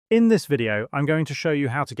In this video, I'm going to show you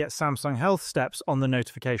how to get Samsung Health Steps on the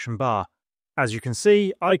notification bar. As you can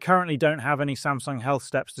see, I currently don't have any Samsung Health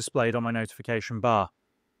Steps displayed on my notification bar.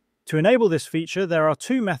 To enable this feature, there are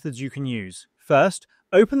two methods you can use. First,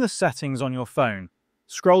 open the settings on your phone.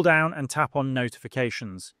 Scroll down and tap on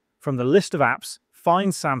Notifications. From the list of apps,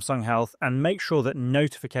 find Samsung Health and make sure that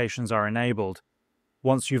notifications are enabled.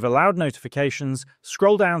 Once you've allowed notifications,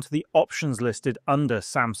 scroll down to the options listed under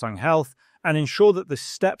Samsung Health and ensure that the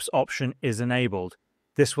Steps option is enabled.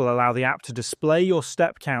 This will allow the app to display your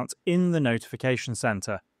step count in the notification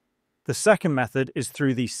center. The second method is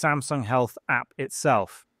through the Samsung Health app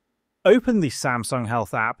itself. Open the Samsung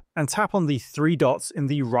Health app and tap on the three dots in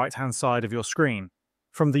the right-hand side of your screen.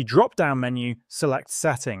 From the drop-down menu, select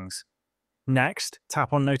Settings. Next,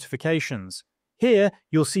 tap on Notifications. Here,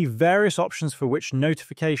 you'll see various options for which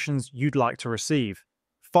notifications you'd like to receive.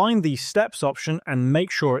 Find the Steps option and make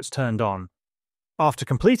sure it's turned on. After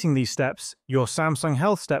completing these steps, your Samsung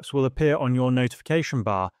Health Steps will appear on your notification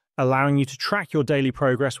bar, allowing you to track your daily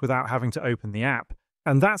progress without having to open the app.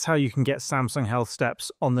 And that's how you can get Samsung Health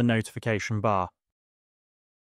Steps on the notification bar.